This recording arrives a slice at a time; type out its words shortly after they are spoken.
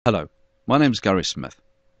Hello, my name is Gary Smith.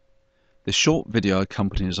 This short video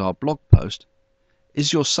accompanies our blog post,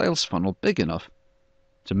 Is your sales funnel big enough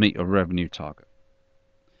to meet your revenue target?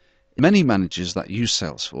 Many managers that use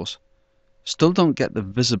Salesforce still don't get the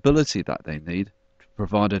visibility that they need to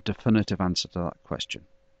provide a definitive answer to that question.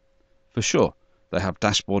 For sure, they have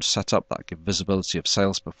dashboards set up that give visibility of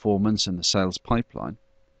sales performance in the sales pipeline,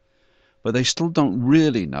 but they still don't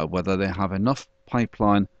really know whether they have enough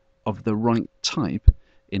pipeline of the right type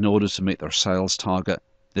in order to meet their sales target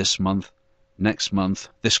this month, next month,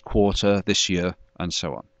 this quarter, this year, and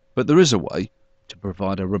so on. But there is a way to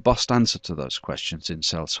provide a robust answer to those questions in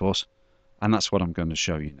Salesforce, and that's what I'm going to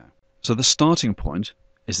show you now. So the starting point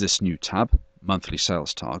is this new tab, Monthly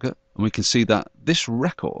Sales Target, and we can see that this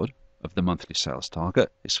record of the monthly sales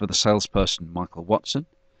target is for the salesperson Michael Watson,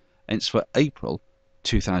 and it's for April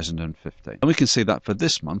 2015. And we can see that for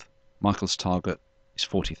this month, Michael's target is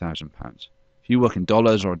 £40,000. If you work in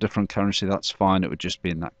dollars or a different currency, that's fine. It would just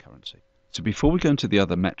be in that currency. So before we go into the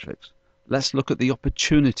other metrics, let's look at the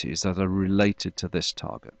opportunities that are related to this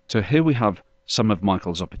target. So here we have some of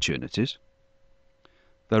Michael's opportunities.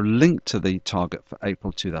 They're linked to the target for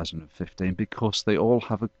April 2015 because they all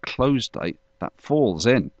have a close date that falls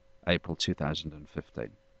in April 2015.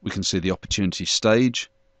 We can see the opportunity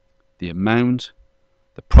stage, the amount,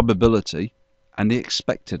 the probability, and the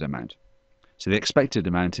expected amount. So the expected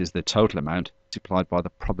amount is the total amount multiplied by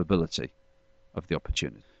the probability of the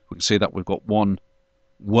opportunity. We can see that we've got one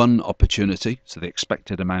opportunity, so the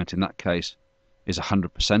expected amount in that case is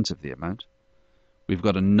 100% of the amount. We've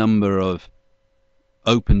got a number of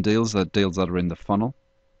open deals, deals that are in the funnel.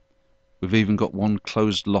 We've even got one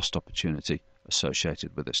closed lost opportunity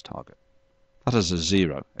associated with this target. That is a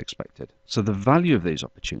 0 expected. So the value of these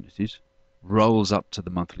opportunities rolls up to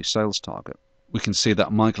the monthly sales target. We can see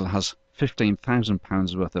that Michael has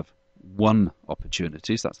 £15,000 worth of won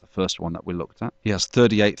opportunities. That's the first one that we looked at. He has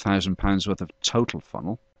 £38,000 worth of total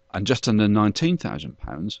funnel and just under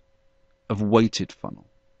 £19,000 of weighted funnel.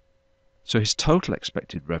 So his total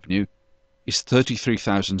expected revenue is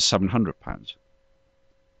 £33,700,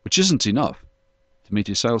 which isn't enough to meet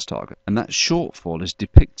his sales target. And that shortfall is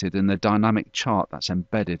depicted in the dynamic chart that's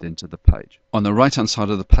embedded into the page. On the right hand side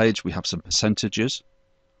of the page, we have some percentages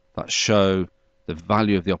that show the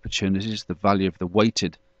value of the opportunities, the value of the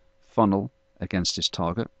weighted funnel against his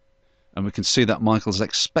target. And we can see that Michael's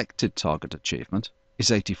expected target achievement is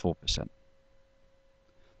 84%.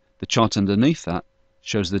 The chart underneath that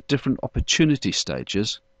shows the different opportunity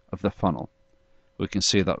stages of the funnel. We can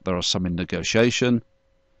see that there are some in negotiation,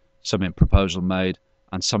 some in proposal made,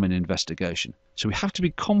 and some in investigation. So we have to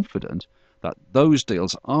be confident that those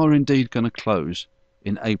deals are indeed going to close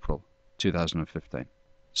in April 2015.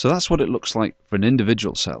 So that's what it looks like for an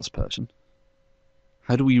individual salesperson.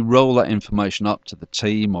 How do we roll that information up to the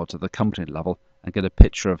team or to the company level and get a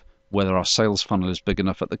picture of whether our sales funnel is big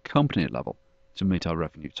enough at the company level to meet our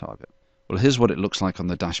revenue target? Well, here's what it looks like on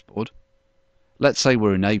the dashboard. Let's say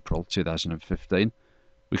we're in April 2015.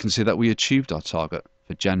 We can see that we achieved our target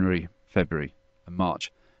for January, February and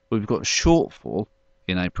March. We've got a shortfall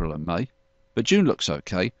in April and May, but June looks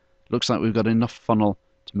okay. Looks like we've got enough funnel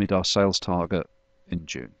to meet our sales target in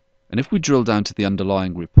June. And if we drill down to the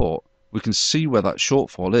underlying report, we can see where that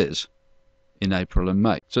shortfall is in April and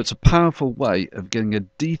May. So it's a powerful way of getting a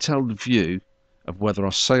detailed view of whether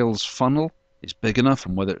our sales funnel is big enough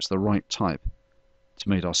and whether it's the right type to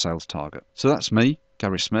meet our sales target. So that's me,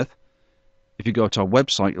 Gary Smith. If you go to our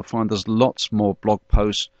website, you'll find there's lots more blog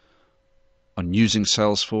posts on using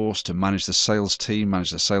Salesforce to manage the sales team,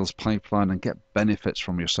 manage the sales pipeline, and get benefits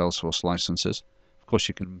from your Salesforce licenses. Of course,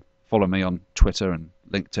 you can follow me on Twitter and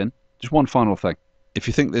LinkedIn. Just one final thing. If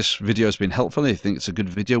you think this video has been helpful, if you think it's a good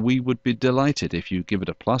video, we would be delighted if you give it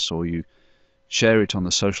a plus or you share it on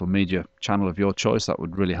the social media channel of your choice. That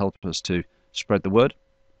would really help us to spread the word.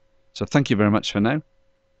 So thank you very much for now.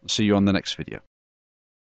 I'll see you on the next video.